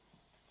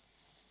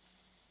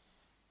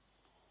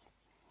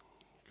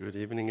Good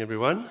evening,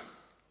 everyone.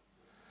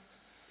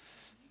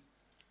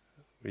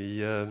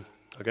 We are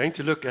going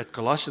to look at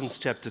Colossians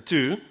chapter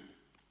 2.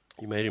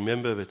 You may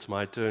remember it's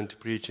my turn to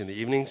preach in the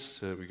evenings.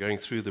 We're going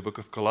through the book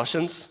of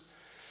Colossians.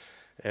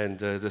 And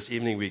this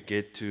evening we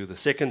get to the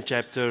second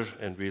chapter,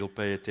 and we'll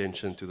pay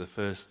attention to the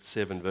first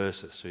 7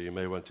 verses. So you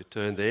may want to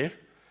turn there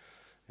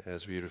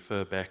as we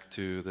refer back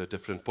to the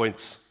different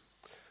points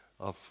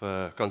of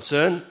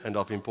concern and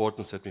of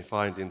importance that we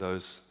find in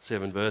those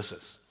 7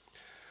 verses.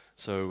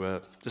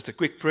 So just a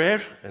quick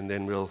prayer, and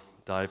then we'll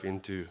dive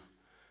into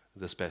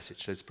this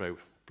passage. Let's pray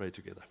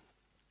together.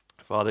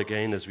 Father,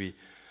 again, as we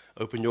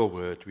open your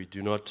word, we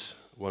do not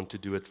want to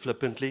do it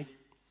flippantly.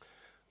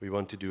 We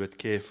want to do it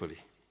carefully.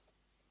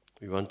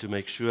 We want to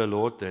make sure,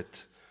 Lord,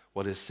 that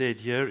what is said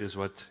here is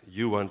what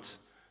you want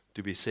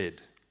to be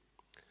said.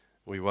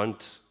 We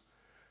want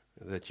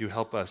that you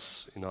help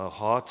us in our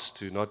hearts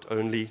to not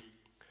only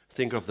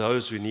think of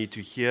those who need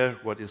to hear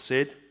what is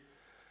said,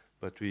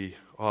 but we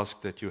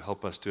ask that you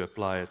help us to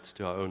apply it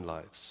to our own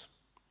lives.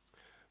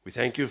 We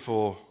thank you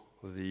for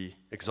the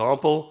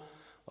example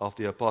of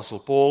the Apostle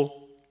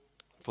Paul,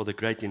 for the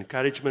great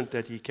encouragement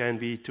that he can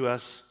be to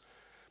us,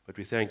 but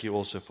we thank you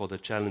also for the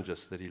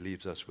challenges that he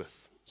leaves us with.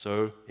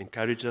 So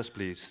encourage us,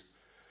 please,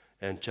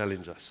 and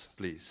challenge us,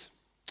 please.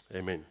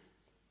 Amen.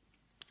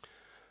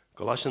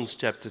 Colossians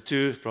chapter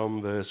 2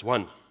 from verse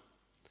 1.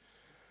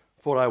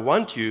 For I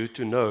want you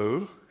to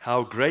know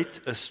how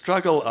great a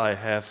struggle I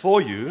have for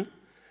you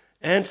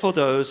and for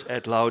those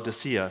at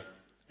Laodicea,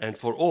 and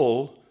for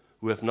all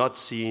who have not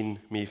seen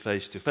me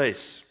face to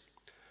face,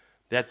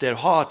 that their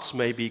hearts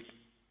may be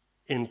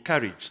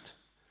encouraged,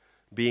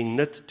 being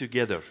knit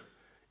together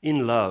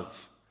in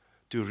love,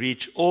 to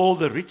reach all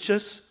the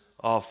riches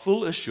of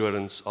full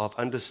assurance of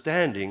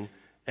understanding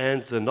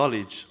and the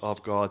knowledge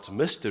of God's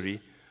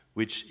mystery,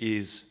 which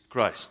is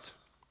Christ,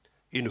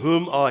 in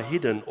whom are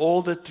hidden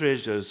all the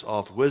treasures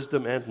of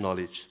wisdom and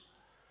knowledge.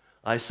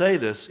 I say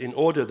this in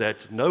order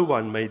that no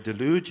one may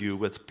delude you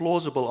with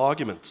plausible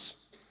arguments.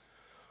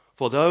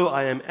 For though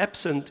I am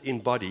absent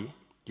in body,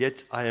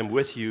 yet I am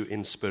with you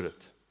in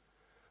spirit,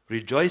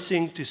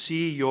 rejoicing to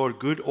see your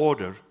good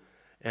order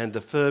and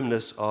the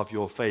firmness of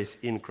your faith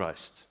in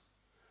Christ.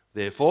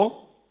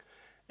 Therefore,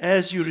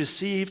 as you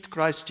received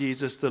Christ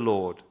Jesus the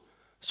Lord,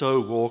 so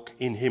walk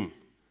in him,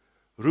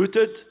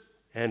 rooted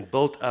and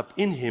built up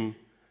in him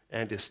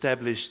and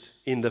established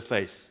in the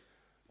faith,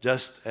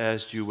 just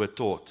as you were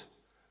taught,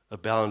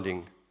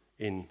 abounding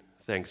in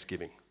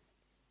thanksgiving.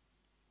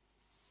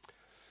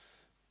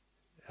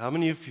 How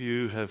many of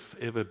you have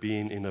ever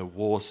been in a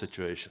war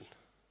situation?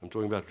 I'm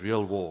talking about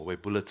real war, where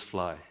bullets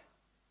fly.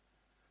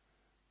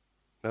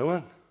 No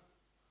one?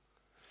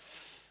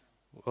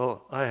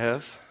 Well, I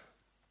have.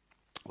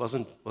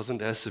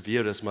 Wasn't as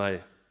severe as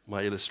my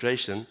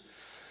illustration.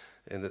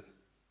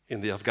 In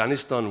the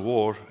Afghanistan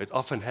war, it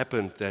often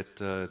happened that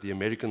the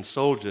American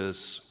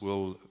soldiers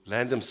will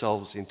land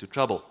themselves into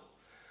trouble.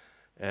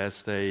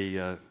 As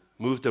they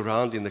moved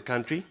around in the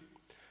country,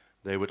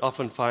 they would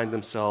often find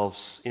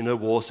themselves in a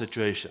war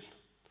situation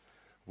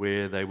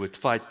where they would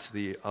fight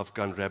the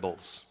Afghan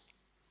rebels.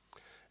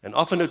 And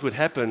often it would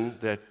happen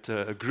that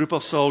a group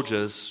of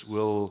soldiers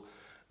will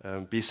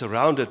be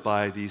surrounded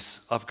by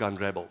these Afghan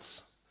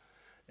rebels.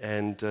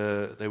 And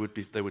they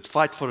would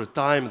fight for a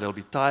time, they'll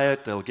be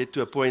tired, they'll get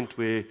to a point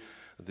where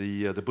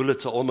the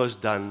bullets are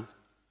almost done,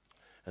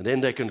 and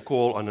then they can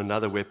call on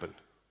another weapon.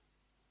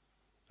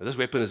 Now, this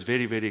weapon is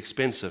very, very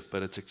expensive,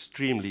 but it's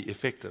extremely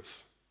effective.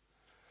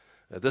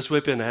 This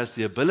weapon has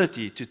the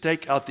ability to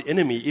take out the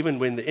enemy even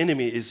when the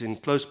enemy is in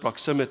close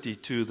proximity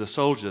to the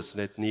soldiers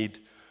that need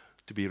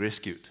to be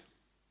rescued.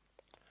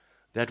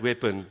 That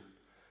weapon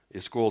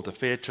is called the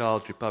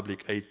Fairchild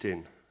Republic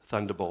A-10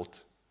 Thunderbolt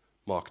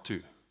Mark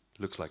II.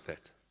 Looks like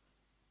that.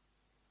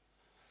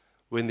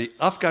 When the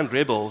Afghan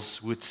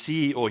rebels would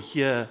see or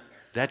hear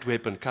that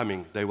weapon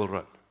coming, they will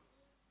run.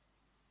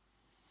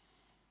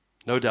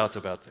 No doubt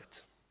about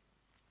that.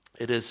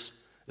 It is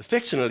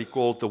affectionately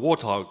called the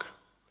warthog.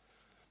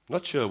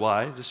 Not sure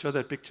why. Just show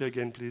that picture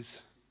again,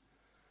 please.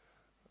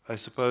 I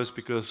suppose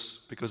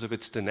because of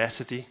its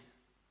tenacity.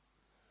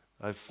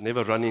 I've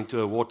never run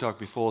into a warthog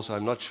before, so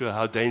I'm not sure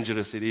how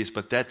dangerous it is,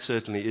 but that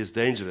certainly is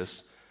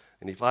dangerous.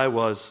 And if I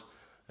was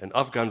an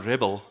Afghan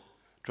rebel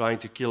trying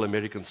to kill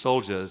American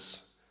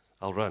soldiers,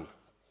 I'll run.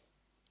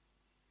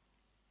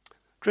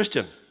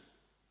 Christian,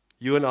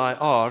 you and I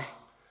are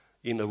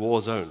in a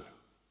war zone.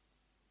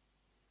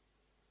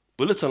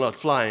 Bullets are not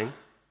flying,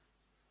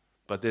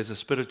 but there's a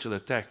spiritual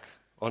attack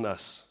on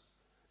us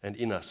and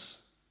in us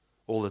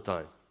all the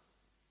time.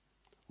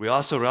 We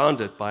are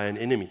surrounded by an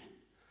enemy,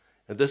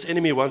 and this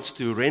enemy wants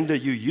to render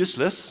you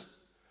useless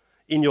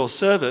in your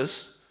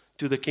service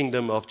to the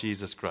kingdom of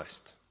Jesus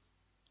Christ.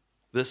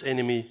 This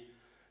enemy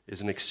is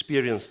an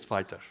experienced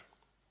fighter.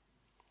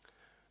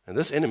 And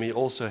this enemy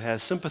also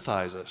has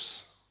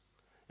sympathizers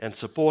and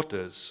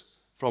supporters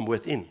from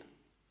within.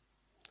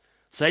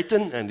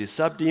 Satan and his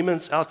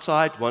subdemons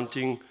outside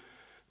wanting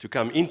to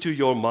come into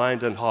your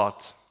mind and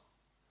heart,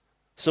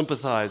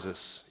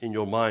 sympathizers in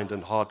your mind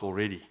and heart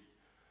already,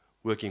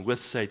 working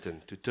with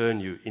Satan to turn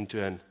you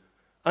into an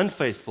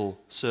unfaithful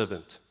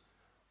servant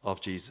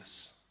of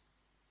Jesus.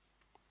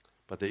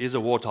 But there is a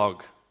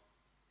warthog.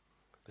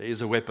 There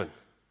is a weapon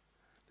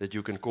that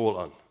you can call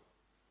on.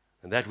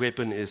 And that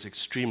weapon is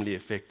extremely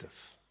effective.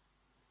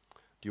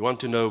 Do you want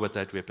to know what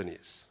that weapon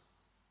is?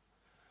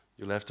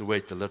 You'll have to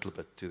wait a little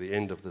bit to the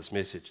end of this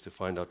message to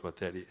find out what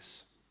that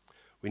is.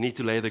 We need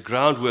to lay the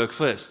groundwork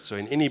first. So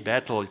in any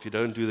battle, if you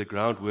don't do the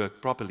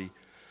groundwork properly,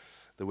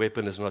 the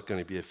weapon is not going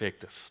to be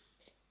effective.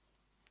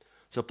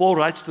 So Paul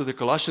writes to the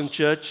Colossian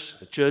church,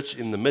 a church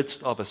in the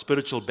midst of a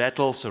spiritual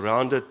battle,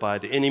 surrounded by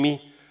the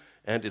enemy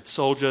and its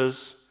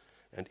soldiers,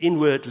 and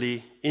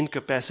inwardly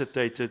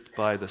incapacitated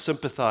by the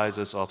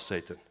sympathizers of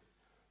Satan: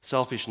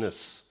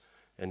 selfishness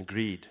and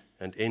greed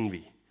and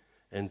envy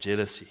and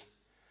jealousy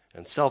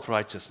and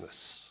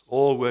self-righteousness,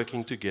 all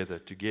working together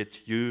to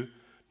get you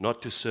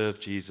not to serve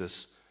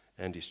Jesus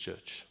and his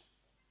church.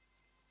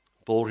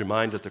 Paul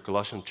reminded the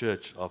Colossian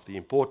church of the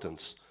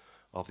importance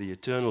of the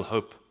eternal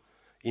hope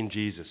in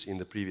Jesus in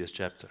the previous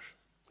chapter.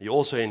 He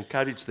also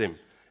encouraged them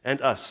and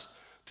us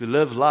to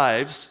live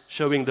lives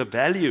showing the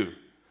value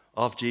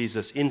of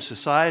Jesus in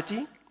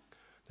society,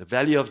 the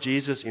value of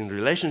Jesus in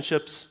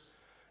relationships,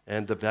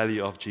 and the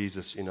value of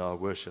Jesus in our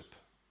worship.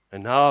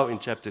 And now in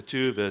chapter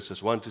 2,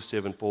 verses 1 to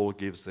 7, Paul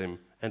gives them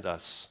and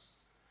us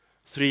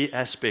 3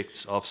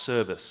 aspects of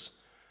service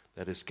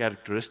that is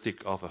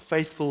characteristic of a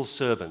faithful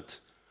servant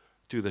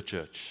to the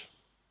church.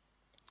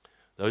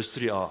 Those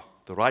 3 are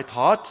the right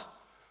heart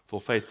for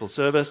faithful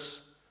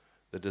service,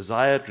 the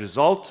desired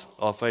result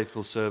of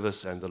faithful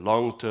service, and the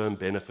long-term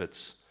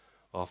benefits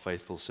of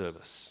faithful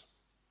service.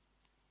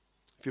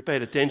 If you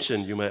paid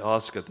attention, you may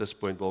ask at this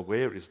point, well,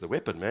 where is the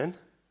weapon, man?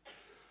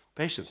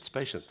 Patience,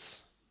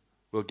 patience.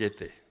 We'll get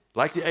there.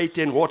 Like the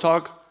A-10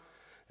 Warthog,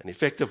 an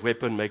effective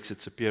weapon makes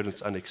its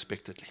appearance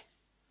unexpectedly.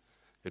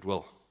 It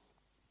will.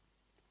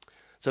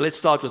 So let's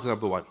start with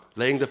number 1,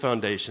 laying the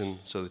foundation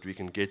so that we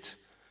can get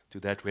to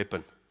that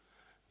weapon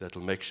that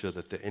will make sure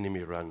that the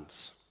enemy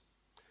runs.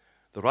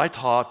 The right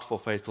heart for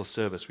faithful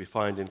service we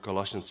find in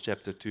Colossians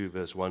chapter 2,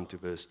 verse 1 to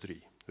verse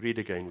 3. Read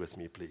again with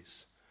me,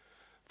 please.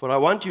 For I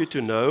want you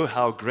to know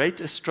how great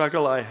a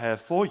struggle I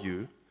have for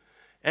you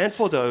and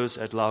for those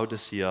at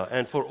Laodicea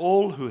and for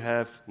all who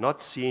have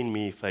not seen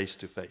me face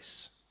to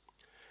face,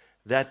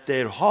 that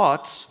their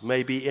hearts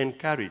may be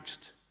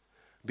encouraged,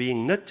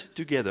 being knit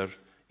together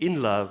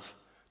in love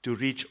to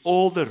reach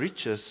all the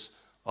riches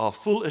of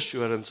full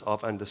assurance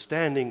of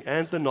understanding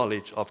and the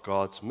knowledge of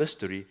God's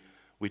mystery,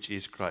 which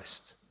is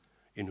Christ,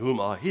 in whom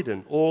are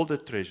hidden all the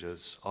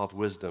treasures of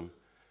wisdom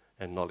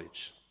and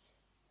knowledge.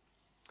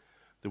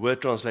 The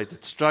word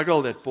translated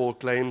struggle that Paul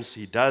claims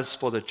he does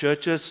for the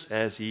churches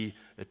as he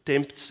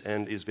attempts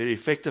and is very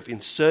effective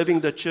in serving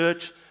the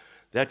church,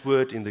 that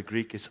word in the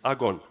Greek is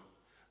agon.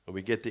 And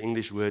we get the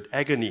English word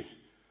agony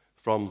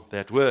from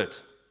that word.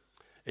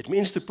 It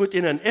means to put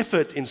in an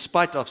effort in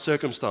spite of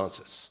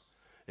circumstances.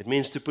 It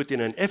means to put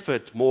in an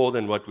effort more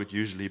than what would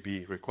usually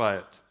be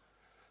required.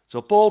 So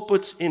Paul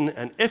puts in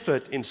an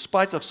effort in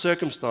spite of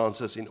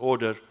circumstances in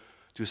order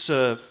to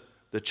serve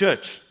the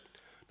church.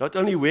 Not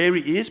only where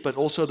he is, but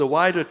also the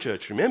wider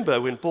church.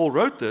 Remember, when Paul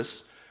wrote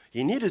this,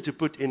 he needed to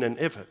put in an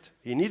effort.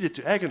 He needed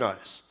to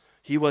agonize.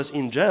 He was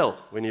in jail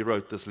when he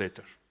wrote this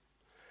letter,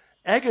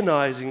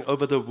 agonizing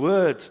over the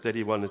words that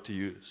he wanted to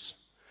use.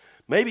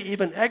 Maybe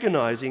even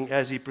agonizing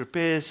as he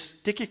prepares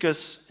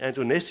Tychicus and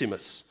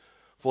Onesimus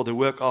for the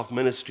work of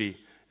ministry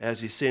as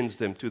he sends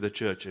them to the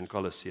church in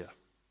Colossae.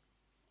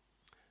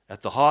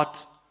 At the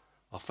heart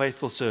of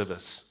faithful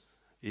service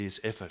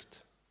is effort.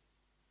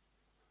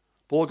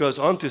 Paul goes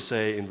on to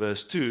say in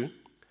verse 2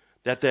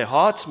 that their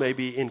hearts may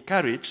be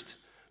encouraged,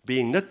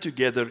 being knit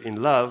together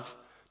in love,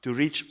 to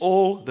reach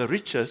all the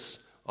riches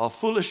of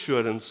full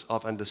assurance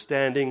of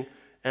understanding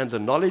and the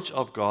knowledge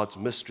of God's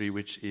mystery,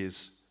 which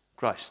is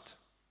Christ.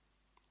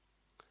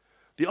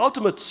 The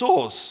ultimate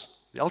source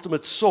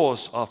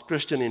of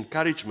Christian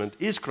encouragement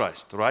is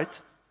Christ,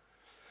 right?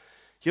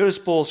 Here is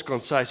Paul's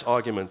concise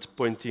argument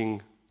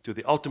pointing to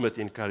the ultimate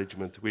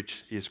encouragement,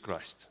 which is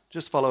Christ.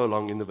 Just follow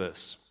along in the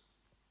verse.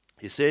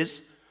 He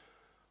says,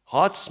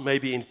 hearts may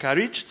be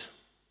encouraged.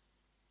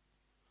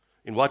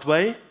 In what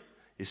way?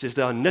 He says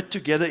they are knit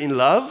together in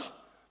love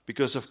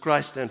because of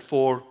Christ and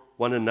for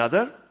one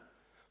another.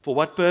 For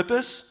what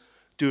purpose?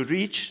 To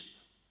reach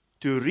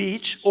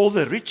all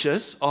the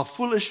riches of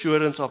full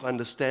assurance of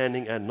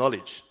understanding and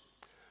knowledge.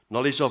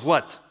 Knowledge of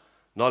what?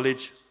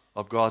 Knowledge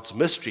of God's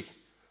mystery.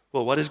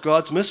 Well, what is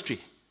God's mystery?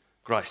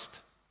 Christ,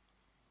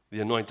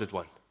 the Anointed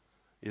One,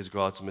 is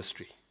God's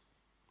mystery.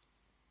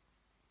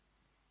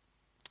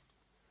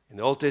 In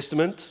the Old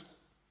Testament,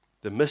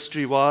 the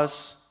mystery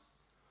was,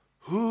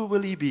 who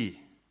will he be?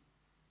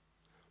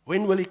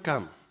 When will he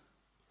come?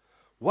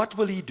 What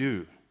will he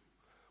do?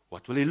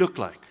 What will he look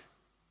like?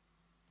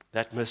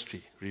 That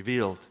mystery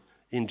revealed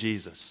in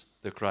Jesus,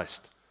 the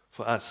Christ,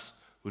 for us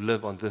who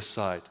live on this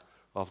side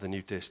of the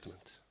New Testament.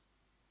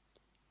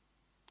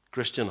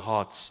 Christian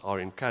hearts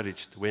are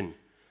encouraged when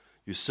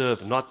You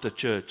serve not the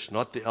church,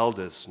 not the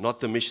elders, not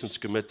the missions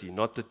committee,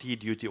 not the tea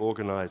duty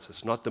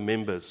organizers, not the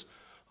members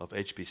of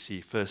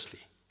HBC, firstly.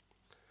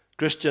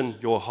 Christian,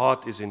 your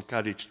heart is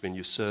encouraged when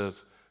you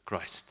serve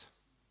Christ.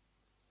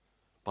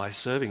 By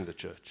serving the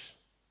church,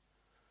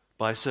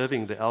 by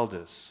serving the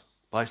elders,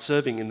 by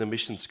serving in the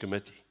missions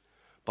committee,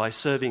 by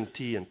serving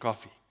tea and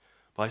coffee,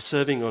 by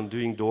serving on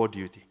doing door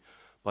duty,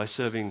 by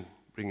serving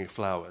bringing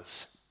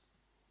flowers.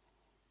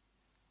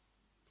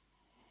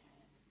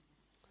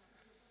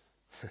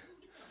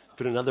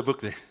 Put another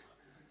book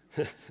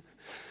there.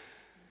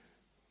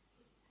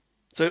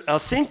 So our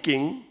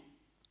thinking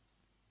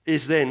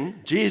is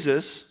then,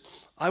 Jesus,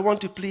 I want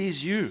to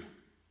please you.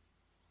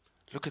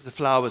 Look at the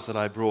flowers that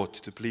I brought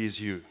to please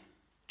you.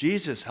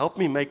 Jesus, help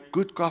me make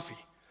good coffee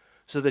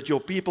so that your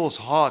people's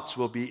hearts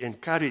will be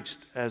encouraged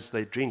as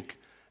they drink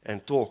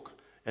and talk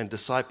and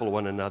disciple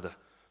one another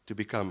to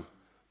become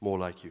more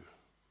like you.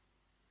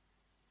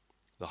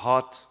 The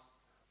heart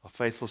of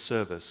faithful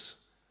service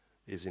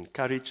is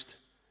encouraged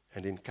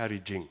and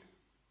encouraging.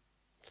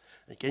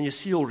 And can you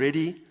see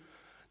already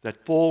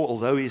that Paul,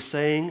 although he's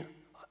saying,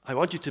 I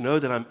want you to know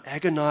that I'm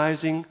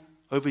agonizing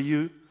over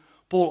you,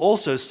 Paul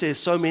also says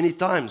so many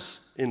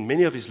times in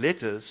many of his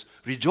letters,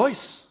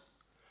 rejoice.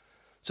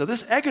 So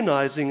this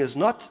agonizing is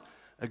not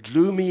a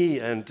gloomy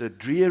and a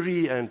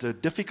dreary and a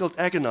difficult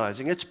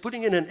agonizing. It's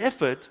putting in an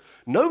effort,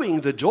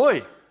 knowing the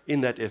joy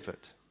in that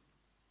effort.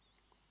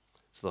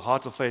 So the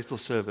heart of faithful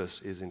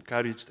service is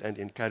encouraged and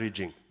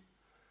encouraging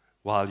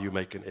while you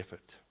make an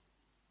effort.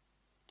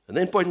 And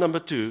then point number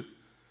 2,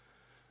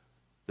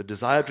 the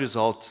desired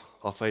result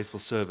of faithful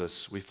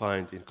service we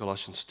find in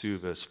Colossians 2,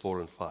 verse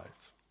 4 and 5.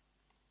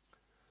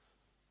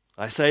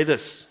 I say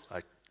this,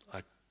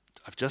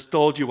 I've just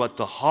told you what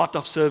the heart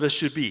of service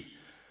should be.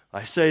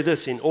 I say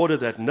this in order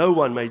that no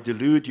one may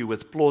delude you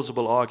with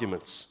plausible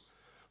arguments.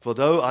 For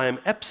though I am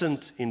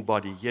absent in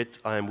body, yet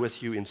I am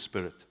with you in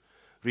spirit,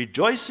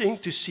 rejoicing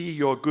to see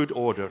your good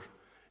order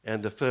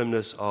and the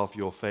firmness of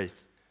your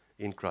faith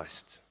in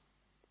Christ.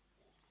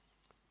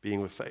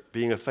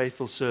 Being a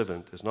faithful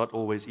servant is not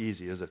always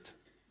easy, is it?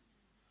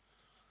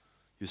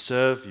 You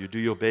serve, you do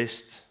your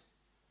best,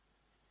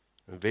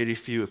 and very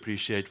few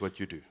appreciate what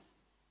you do.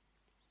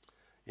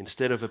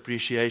 Instead of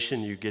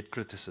appreciation, you get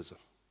criticism.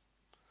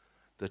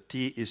 The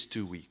tea is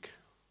too weak.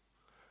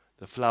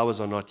 The flowers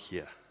are not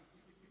here.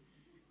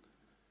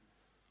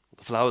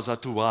 The flowers are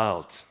too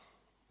wild.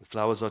 The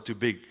flowers are too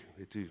big.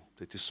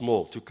 They're too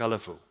small, too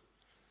colorful,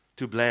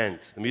 too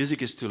bland. The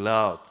music is too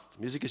loud.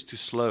 The music is too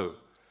slow.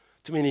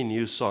 Too many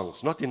new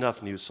songs, not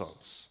enough new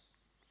songs.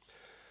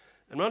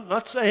 I'm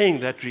not saying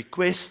that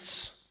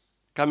requests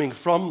coming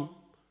from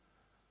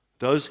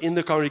those in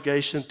the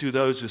congregation to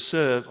those who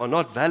serve are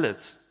not valid,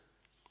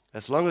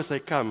 as long as they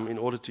come in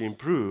order to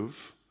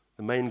improve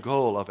the main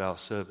goal of our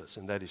service,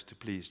 and that is to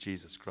please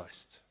Jesus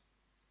Christ.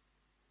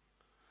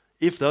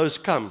 If those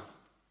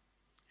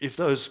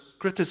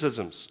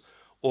criticisms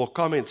or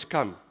comments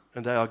come,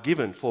 and they are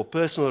given for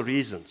personal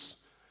reasons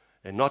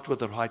and not with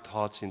the right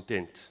heart's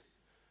intent,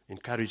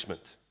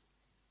 encouragement,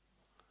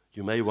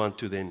 you may want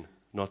to then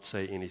not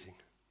say anything.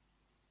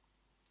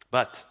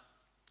 But,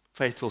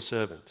 faithful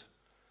servant,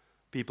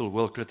 people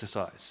will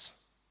criticize.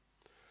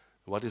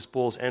 What is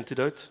Paul's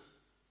antidote?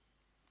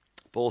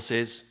 Paul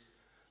says,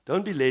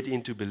 don't be led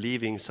into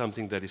believing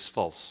something that is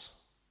false.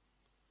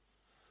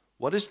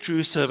 What is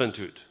true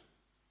servanthood?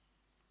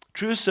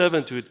 True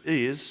servanthood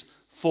is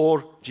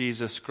for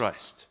Jesus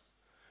Christ.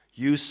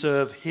 You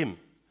serve Him.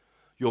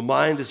 Your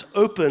mind is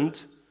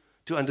opened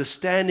to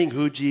understanding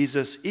who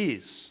Jesus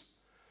is.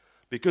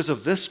 Because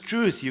of this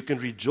truth, you can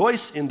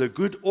rejoice in the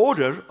good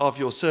order of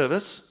your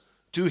service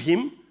to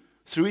Him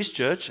through His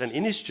church and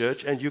in His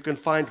church, and you can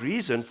find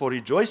reason for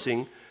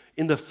rejoicing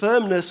in the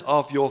firmness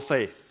of your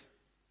faith.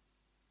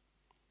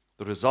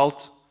 The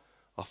result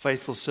of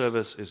faithful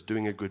service is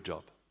doing a good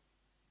job,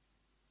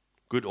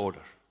 good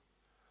order,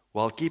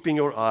 while keeping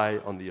your eye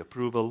on the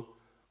approval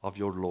of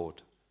your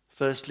Lord,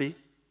 firstly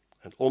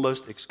and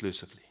almost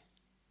exclusively.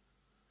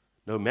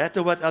 No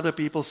matter what other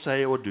people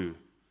say or do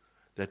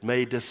that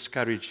may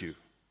discourage you,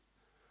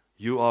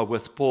 you are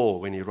with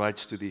Paul when he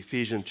writes to the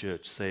Ephesian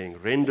church saying,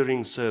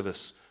 rendering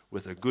service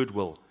with a good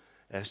will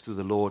as to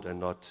the Lord and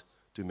not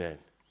to man.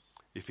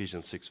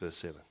 Ephesians 6 verse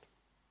 7.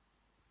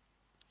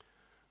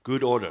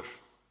 Good order.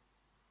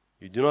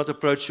 You do not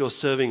approach your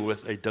serving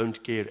with a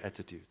don't care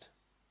attitude.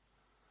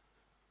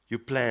 You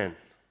plan.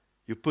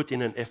 You put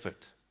in an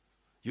effort.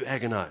 You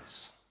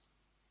agonize.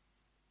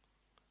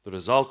 The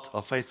result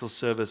of faithful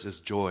service is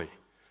joy,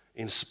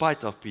 in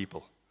spite of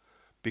people,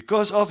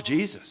 because of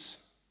Jesus.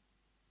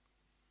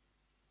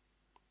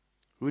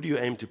 Who do you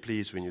aim to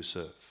please when you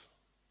serve?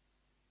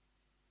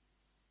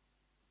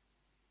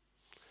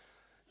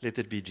 Let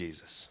it be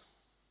Jesus.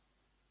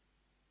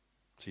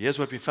 So here's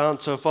what we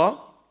found so far.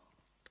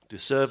 To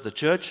serve the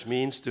church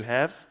means to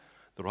have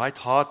the right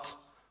heart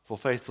for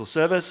faithful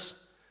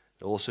service.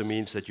 It also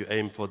means that you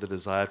aim for the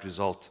desired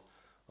result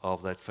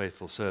of that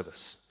faithful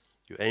service.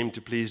 You aim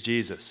to please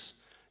Jesus,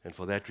 and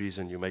for that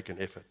reason you make an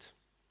effort.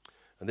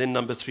 And then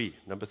number 3.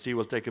 Number 3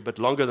 will take a bit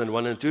longer than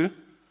 1 and 2,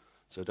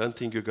 so don't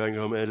think you're going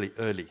home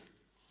early.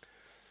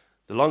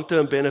 The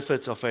long-term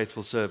benefits of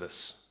faithful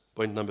service.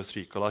 Point number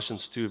 3,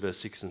 Colossians 2, verse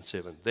 6 and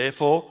 7.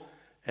 Therefore,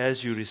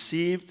 as you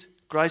received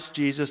Christ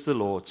Jesus the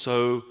Lord,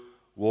 so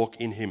walk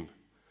in him,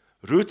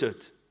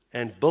 rooted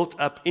and built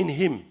up in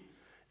him,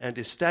 and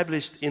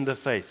established in the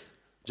faith,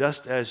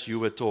 just as you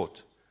were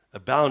taught,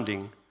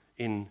 abounding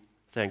in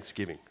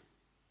thanksgiving.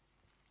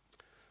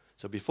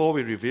 So before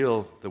we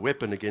reveal the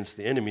weapon against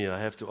the enemy, I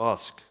have to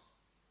ask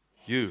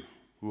you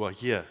who are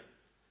here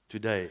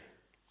today,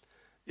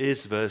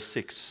 is verse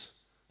 6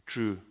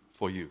 true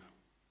for you?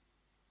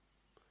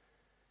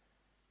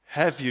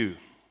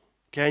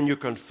 Can you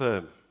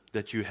confirm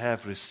that you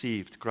have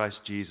received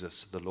Christ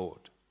Jesus the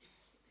Lord?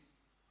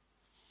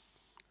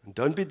 And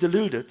don't be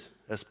deluded,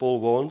 as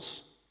Paul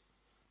warns.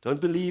 Don't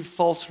believe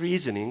false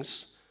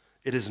reasonings.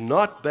 It is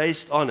not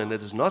based on and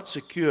it is not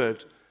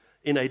secured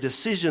in a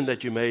decision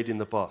that you made in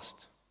the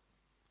past.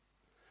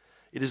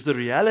 It is the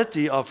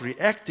reality of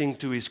reacting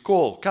to his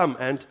call. Come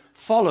and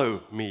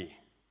follow me.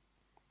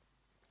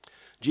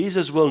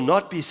 Jesus will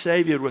not be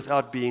Savior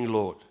without being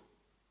Lord.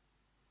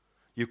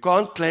 You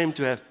can't claim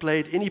to have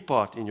played any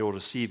part in your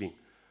receiving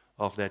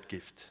of that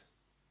gift.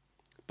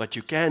 But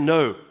you can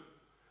know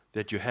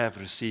that you have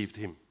received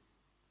him.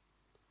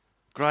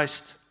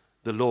 Christ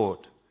the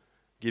Lord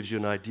gives you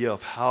an idea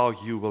of how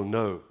you will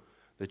know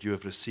that you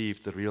have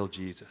received the real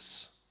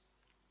Jesus.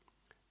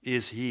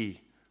 Is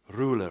he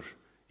ruler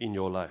in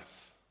your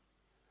life?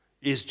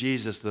 Is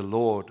Jesus the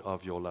Lord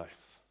of your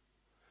life?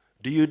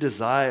 Do you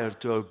desire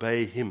to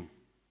obey him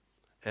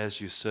as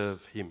you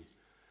serve him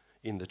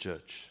in the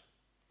church?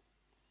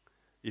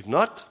 If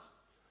not,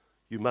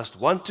 you must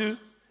want to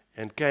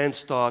and can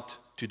start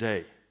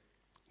today.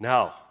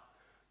 Now,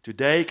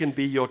 today can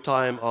be your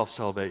time of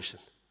salvation.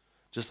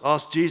 Just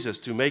ask Jesus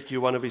to make you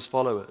one of his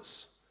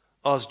followers.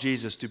 Ask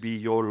Jesus to be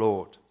your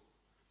Lord.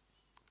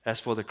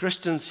 As for the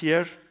Christians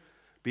here,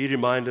 be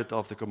reminded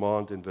of the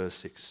command in verse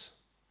 6.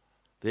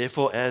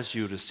 Therefore, as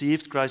you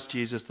received Christ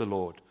Jesus the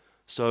Lord,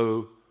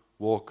 so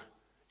walk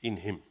in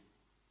him.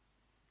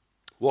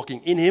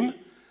 Walking in him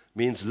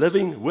means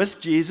living with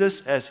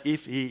Jesus as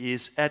if he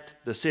is at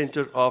the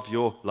center of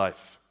your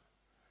life.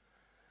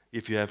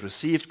 If you have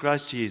received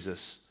Christ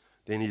Jesus,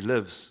 then he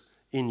lives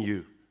in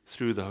you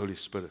through the Holy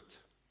Spirit.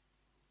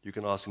 You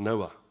can ask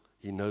Noah,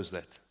 he knows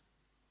that.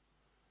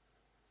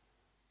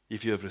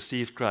 If you have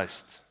received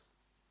Christ,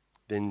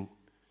 then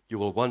you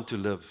will want to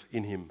live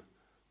in him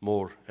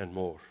more and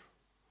more.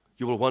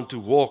 You will want to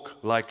walk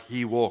like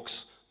he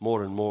walks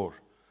more and more.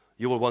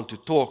 You will want to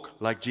talk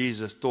like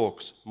Jesus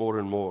talks more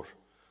and more.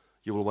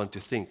 You will want to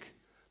think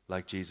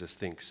like Jesus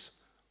thinks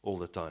all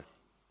the time.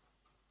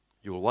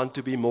 You will want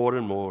to be more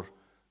and more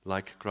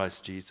like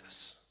Christ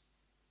Jesus.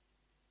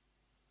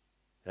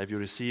 Have you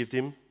received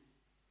him?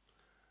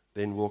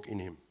 Then walk in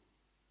him.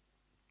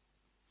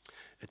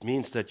 It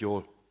means that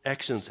your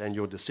actions and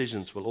your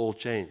decisions will all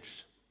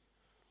change.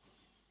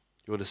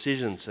 Your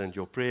decisions and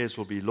your prayers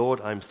will be,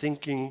 Lord, I'm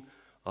thinking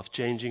of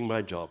changing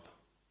my job.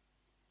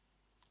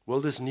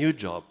 Will this new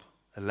job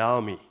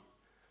allow me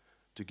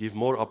to give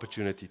more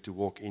opportunity to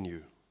walk in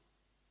you?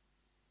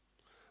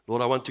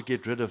 Lord, I want to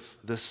get rid of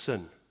this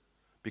sin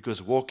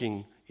because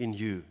walking in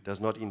you does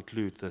not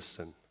include this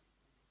sin.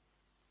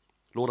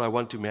 Lord, I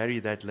want to marry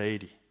that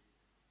lady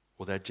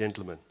or that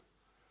gentleman.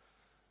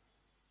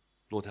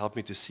 Lord, help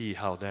me to see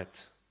how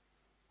that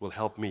will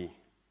help me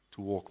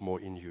to walk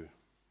more in you.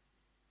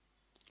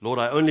 Lord,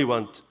 I only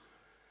want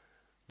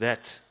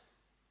that.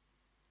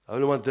 I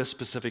only want this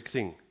specific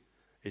thing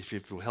if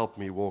it will help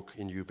me walk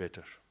in you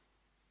better.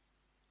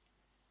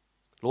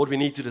 Lord, we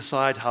need to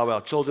decide how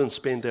our children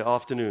spend their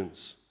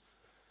afternoons.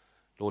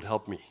 Lord,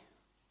 help me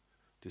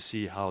to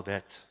see how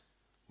that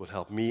will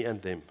help me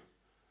and them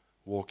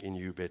walk in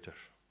you better.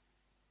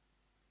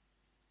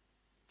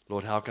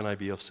 Lord, how can I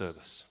be of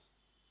service?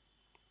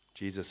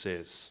 Jesus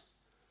says,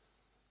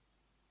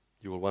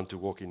 you will want to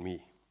walk in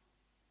me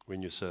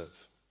when you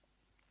serve.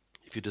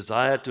 If you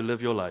desire to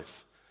live your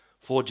life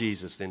for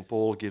Jesus, then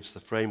Paul gives the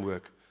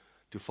framework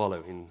to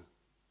follow in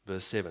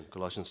verse 7,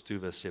 Colossians 2,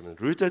 verse 7.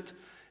 Rooted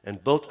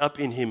and built up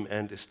in him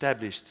and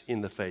established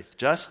in the faith,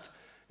 just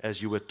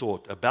as you were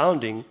taught,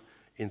 abounding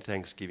in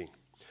thanksgiving.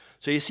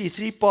 So you see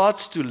 3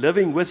 parts to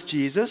living with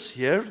Jesus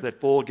here that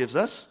Paul gives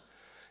us.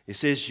 He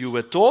says you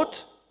were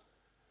taught,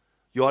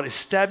 you are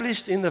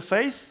established in the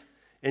faith,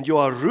 and you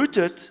are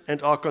rooted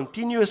and are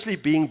continuously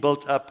being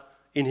built up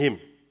in him.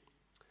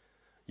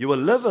 You will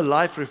live a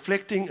life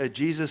reflecting a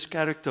Jesus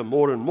character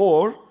more and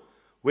more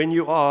when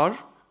you are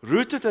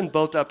rooted and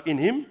built up in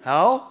him.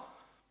 How?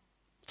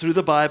 Through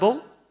the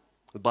Bible.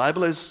 The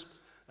Bible is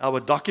our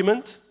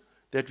document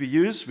that we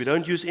use. We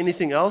don't use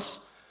anything else,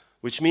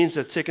 which means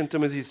that 2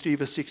 Timothy 3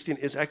 verse 16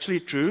 is actually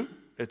true.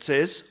 It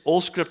says, all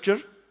Scripture,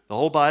 the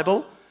whole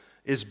Bible,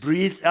 is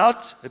breathed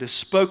out, it is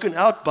spoken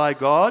out by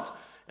God,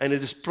 and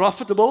it is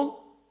profitable,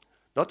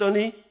 not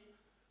only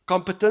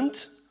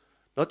competent,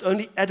 not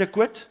only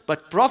adequate,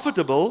 but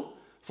profitable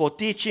for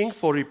teaching,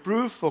 for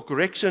reproof, for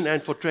correction,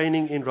 and for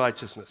training in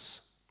righteousness.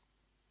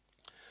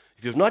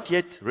 If you've not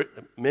yet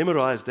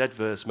memorized that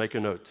verse, make a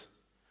note.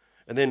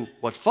 And then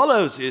what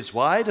follows is,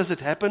 why does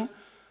it happen?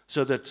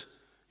 So that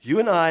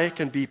you and I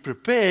can be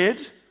prepared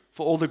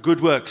for all the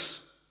good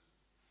works.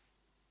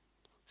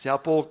 See how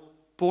Paul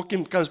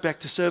comes back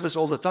to service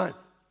all the time.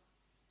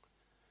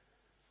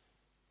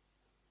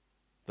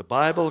 The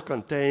Bible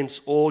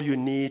contains all you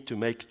need to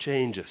make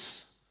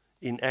changes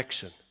in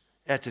action,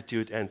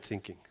 attitude, and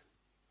thinking.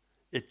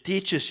 It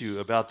teaches you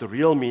about the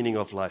real meaning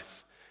of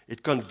life.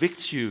 It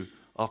convicts you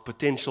of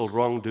potential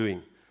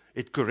wrongdoing.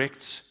 It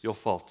corrects your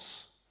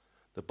faults.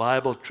 The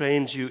Bible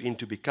trains you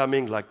into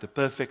becoming like the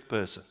perfect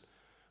person,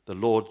 the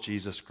Lord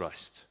Jesus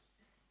Christ.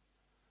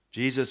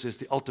 Jesus is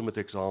the ultimate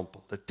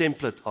example, the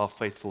template of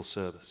faithful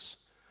service.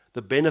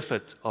 The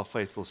benefit of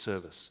faithful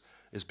service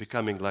is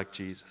becoming like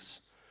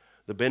Jesus.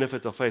 The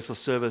benefit of faithful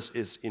service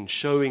is in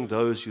showing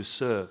those you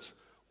serve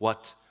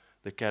what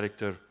the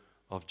character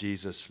of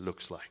Jesus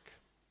looks like.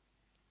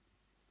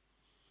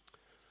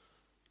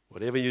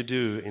 Whatever you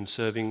do in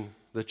serving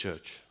the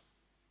church,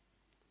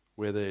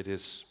 whether it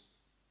is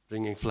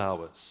bringing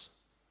flowers,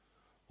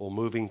 or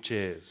moving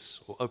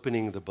chairs, or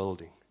opening the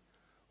building,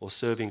 or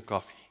serving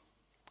coffee,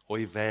 or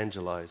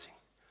evangelizing,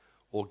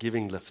 or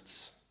giving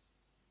lifts,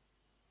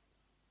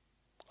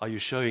 are you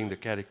showing the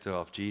character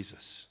of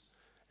Jesus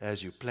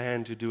as you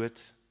plan to do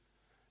it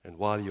and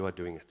while you are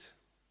doing it?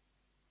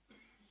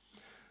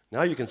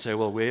 Now you can say,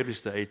 well, where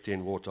is the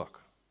 810 war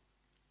talk?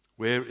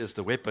 Where is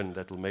the weapon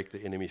that will make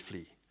the enemy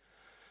flee?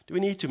 Do we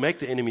need to make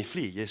the enemy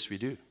flee? Yes, we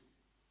do.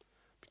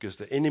 Because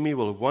the enemy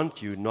will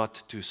want you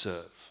not to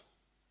serve.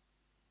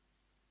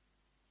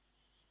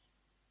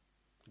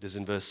 It is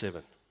in verse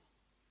 7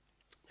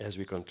 as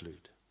we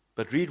conclude.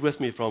 But read with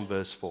me from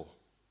verse 4.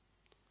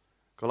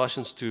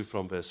 Colossians 2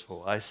 from verse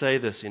 4. I say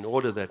this in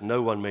order that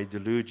no one may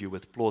delude you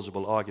with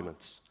plausible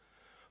arguments.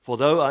 For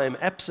though I am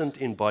absent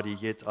in body,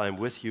 yet I am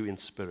with you in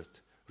spirit,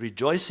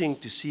 rejoicing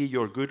to see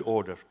your good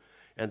order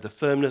and the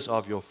firmness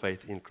of your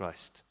faith in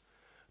Christ.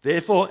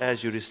 Therefore,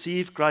 as you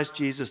receive Christ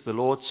Jesus the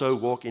Lord, so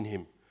walk in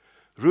him,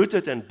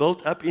 rooted and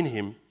built up in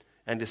him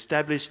and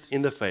established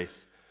in the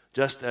faith,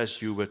 just as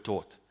you were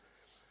taught.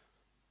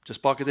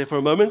 Just park it there for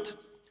a moment.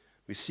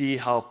 We see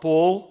how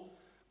Paul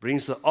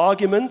brings the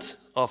argument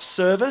of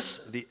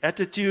service, the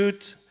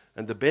attitude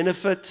and the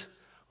benefit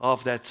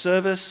of that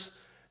service,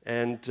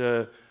 and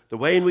the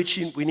way in which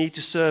we need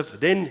to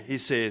serve. Then he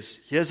says,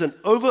 here's an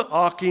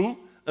overarching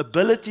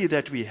ability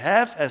that we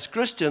have as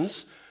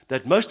Christians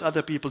that most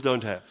other people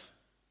don't have.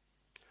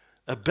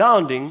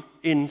 Abounding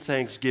in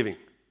thanksgiving.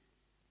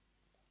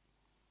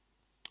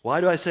 Why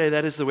do I say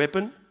that is the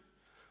weapon?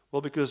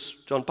 Well, because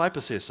John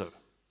Piper says so.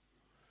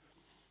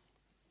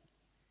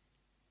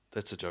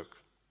 That's a joke.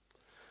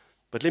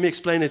 But let me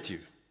explain it to you.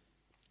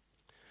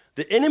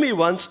 The enemy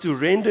wants to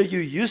render you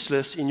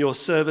useless in your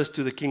service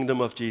to the kingdom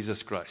of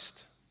Jesus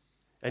Christ.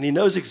 And he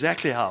knows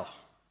exactly how.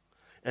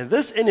 And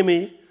this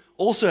enemy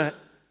also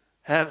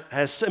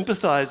has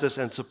sympathizers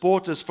and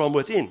supporters from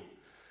within.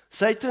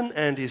 Satan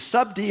and his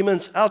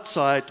sub-demons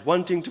outside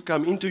wanting to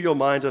come into your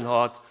mind and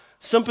heart,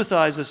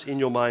 sympathizers in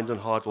your mind and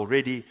heart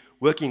already,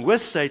 working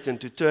with Satan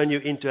to turn you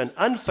into an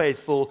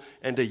unfaithful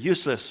and a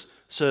useless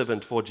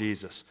servant for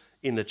Jesus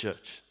in the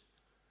church.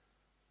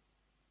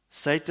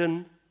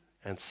 Satan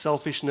and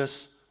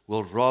selfishness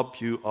will rob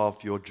you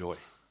of your joy.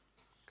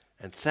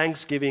 And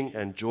thanksgiving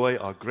and joy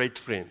are great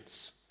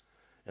friends,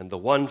 and the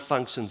one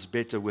functions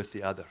better with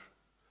the other.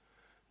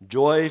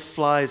 Joy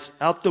flies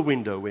out the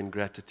window when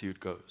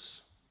gratitude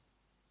goes.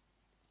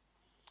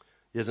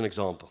 Here's an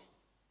example.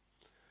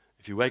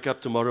 If you wake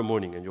up tomorrow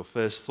morning and your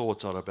first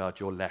thoughts are about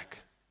your lack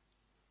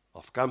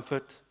of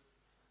comfort,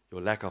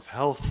 your lack of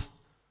health,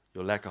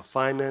 your lack of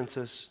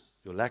finances,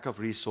 your lack of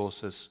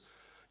resources,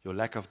 your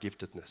lack of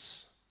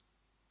giftedness,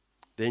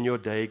 then your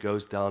day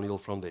goes downhill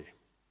from there.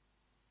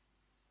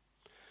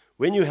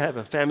 When you have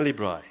a family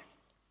braai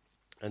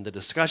and the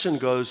discussion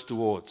goes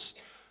towards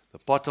the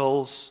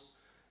potholes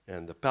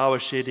and the power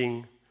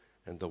shedding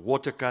and the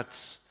water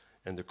cuts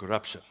and the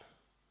corruption,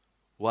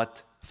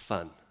 what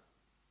fun.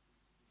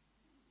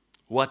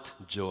 What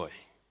joy.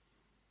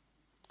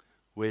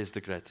 Where's the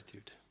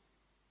gratitude?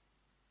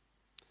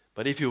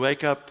 But if you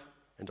wake up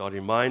and are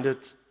reminded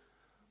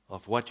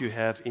of what you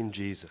have in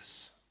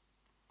Jesus,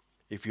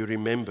 if you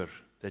remember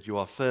that you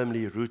are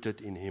firmly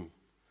rooted in him,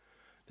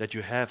 that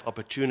you have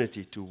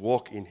opportunity to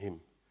walk in him,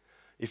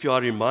 if you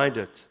are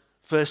reminded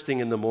first thing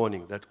in the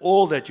morning that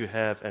all that you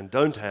have and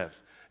don't have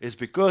is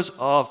because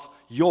of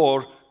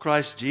your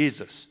Christ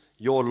Jesus,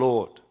 your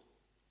Lord,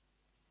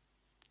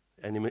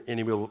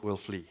 enemy will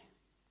flee.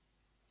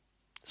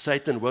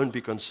 Satan won't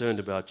be concerned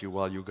about you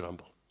while you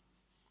grumble.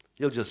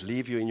 He'll just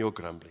leave you in your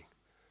grumbling,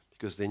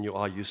 because then you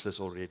are useless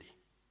already.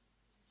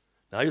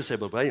 Now you say,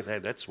 well,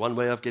 that's one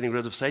way of getting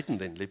rid of Satan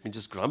then. Let me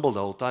just grumble the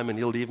whole time and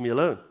he'll leave me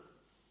alone.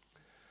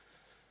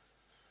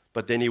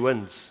 But then he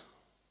wins.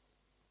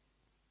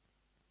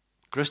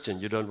 Christian,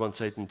 you don't want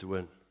Satan to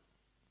win.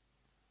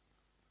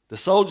 The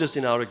soldiers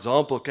in our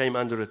example came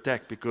under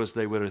attack because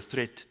they were a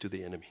threat to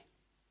the enemy.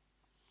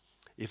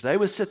 If they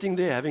were sitting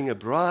there having a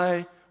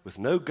braai with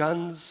no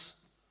guns,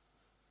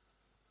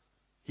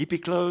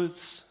 hippie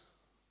clothes,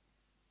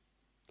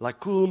 like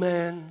cool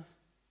man,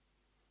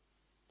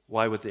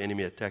 why would the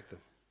enemy attack them?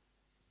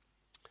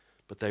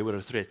 But they were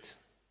a threat.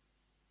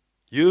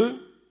 You,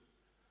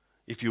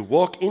 if you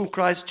walk in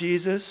Christ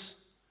Jesus,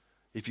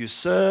 if you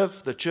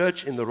serve the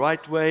church in the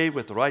right way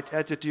with the right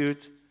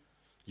attitude,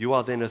 you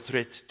are then a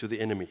threat to the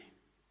enemy.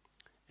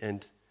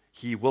 And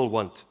he will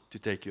want to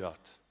take you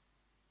out.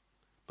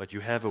 But you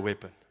have a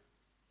weapon.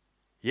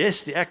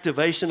 Yes, the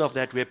activation of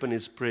that weapon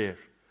is prayer.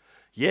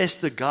 Yes,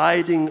 the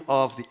guiding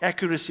of the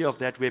accuracy of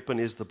that weapon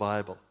is the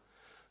Bible.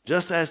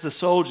 Just as the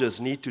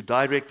soldiers need to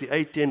direct the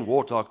A-10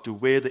 Warthog to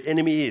where the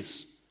enemy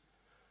is,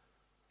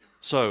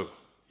 so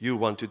you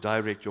want to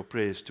direct your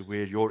prayers to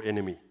where your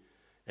enemy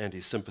and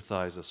his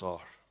sympathizers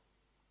are.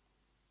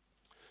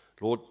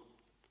 Lord,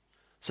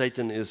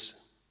 Satan is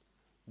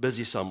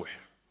busy somewhere.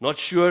 Not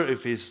sure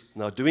if he's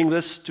now doing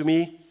this to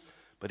me,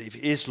 but if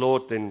he is,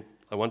 Lord, then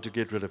I want to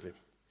get rid of him.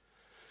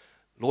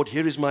 Lord,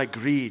 here is my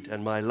greed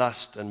and my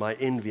lust and my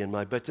envy and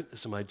my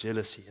bitterness and my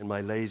jealousy and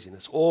my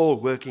laziness, all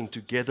working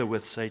together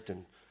with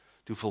Satan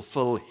to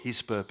fulfill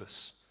his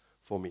purpose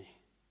for me.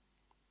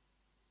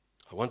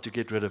 I want to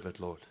get rid of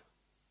it, Lord.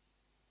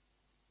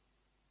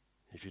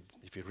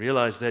 If you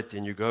realize that,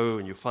 then you go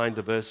and you find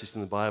the verses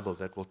in the Bible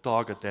that will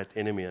target that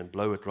enemy and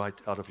blow it right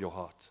out of your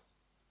heart.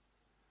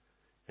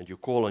 And you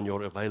call on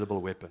your available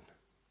weapon,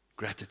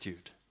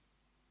 gratitude.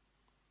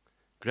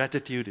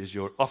 Gratitude is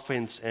your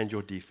offense and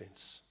your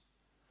defense.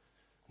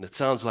 And it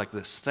sounds like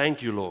this: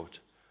 thank you, Lord,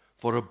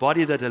 for a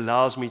body that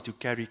allows me to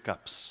carry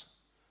cups,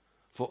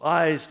 for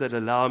eyes that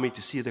allow me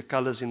to see the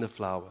colors in the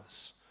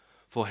flowers,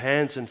 for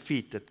hands and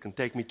feet that can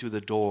take me to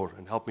the door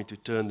and help me to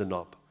turn the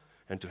knob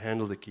and to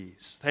handle the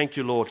keys. Thank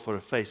you, Lord, for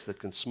a face that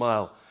can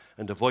smile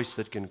and a voice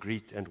that can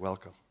greet and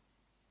welcome.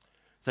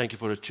 Thank you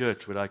for a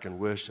church where I can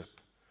worship.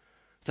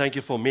 Thank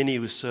you for many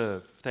who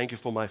serve. Thank you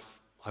for my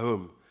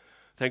home.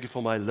 Thank you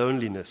for my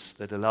loneliness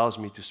that allows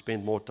me to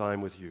spend more time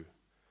with you.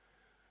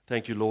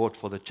 Thank you, Lord,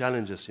 for the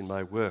challenges in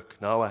my work.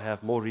 Now I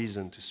have more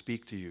reason to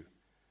speak to you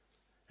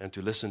and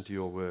to listen to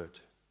your word.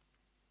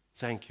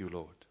 Thank you,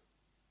 Lord.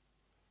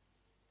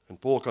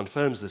 And Paul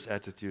confirms this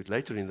attitude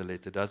later in the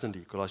letter, doesn't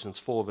he? Colossians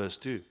 4, verse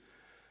 2.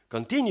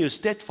 Continue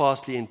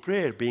steadfastly in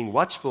prayer, being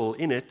watchful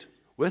in it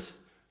with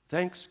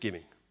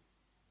thanksgiving.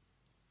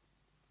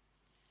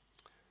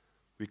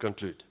 We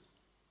conclude.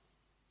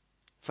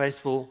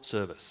 Faithful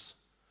service,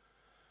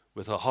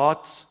 with a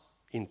heart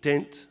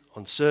intent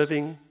on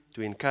serving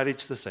to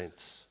encourage the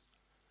saints,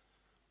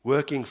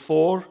 working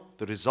for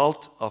the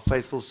result of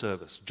faithful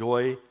service,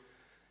 joy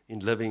in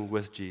living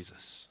with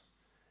Jesus,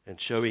 and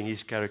showing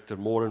his character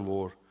more and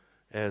more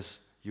as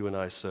you and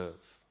I serve,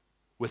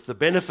 with the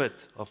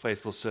benefit of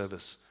faithful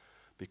service,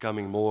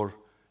 becoming more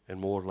and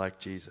more like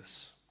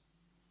Jesus.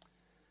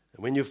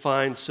 And when you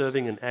find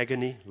serving in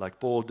agony, like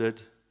Paul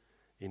did,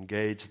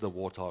 engage the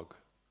warthog.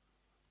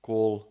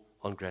 Call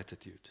on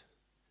gratitude.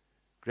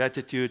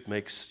 Gratitude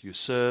makes you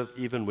serve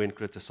even when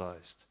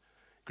criticized.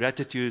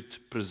 Gratitude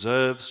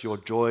preserves your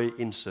joy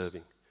in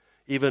serving,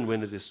 even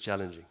when it is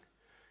challenging.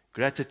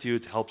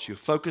 Gratitude helps you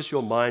focus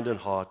your mind and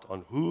heart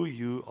on who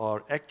you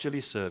are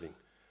actually serving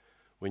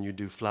when you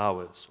do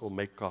flowers or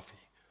make coffee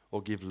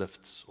or give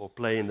lifts or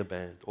play in the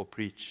band or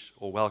preach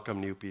or welcome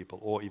new people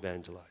or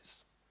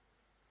evangelize.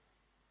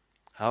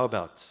 How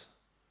about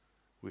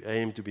we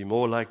aim to be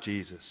more like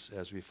Jesus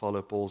as we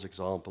follow Paul's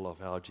example of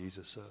how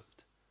Jesus served?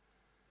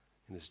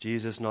 And is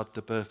Jesus not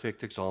the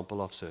perfect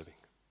example of serving?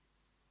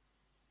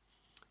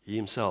 He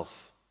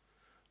himself,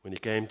 when he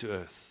came to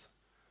earth,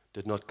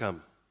 did not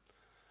come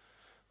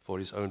for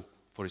his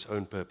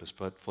own purpose,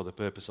 but for the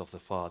purpose of the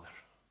Father.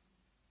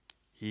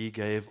 He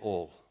gave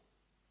all.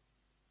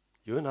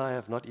 You and I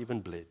have not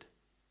even bled.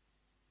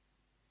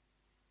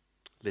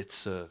 Let's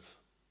serve.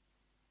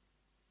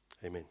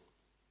 Amen.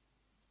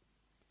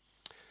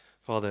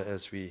 Father,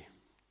 as we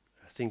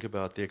think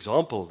about the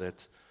example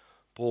that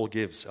Paul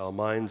gives, our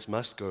minds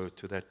must go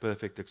to that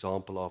perfect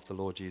example of the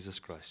Lord Jesus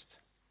Christ.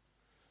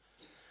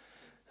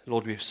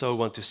 Lord, we so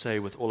want to say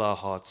with all our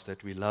hearts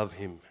that we love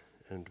him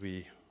and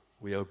we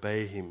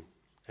obey him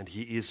and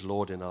he is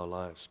Lord in our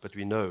lives. But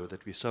we know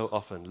that we so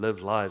often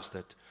live lives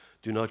that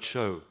do not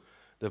show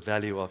the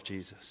value of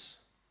Jesus.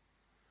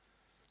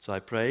 So I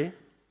pray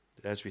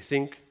that as we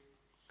think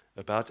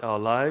about our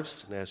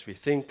lives and as we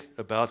think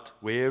about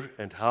where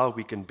and how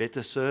we can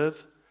better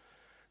serve,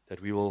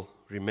 that we will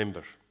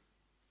remember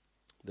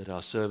that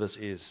our service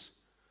is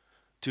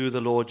to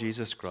the Lord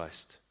Jesus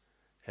Christ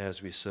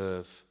as we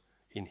serve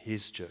in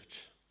his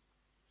church.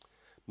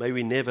 May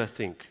we never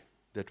think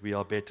that we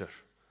are better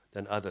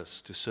than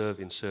others to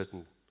serve in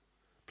certain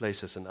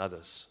places and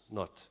others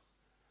not.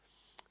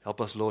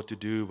 Help us, Lord, to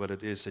do what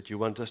it is that you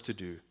want us to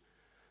do,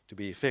 to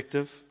be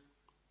effective,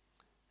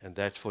 and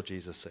that for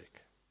Jesus'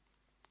 sake.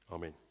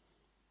 Amen.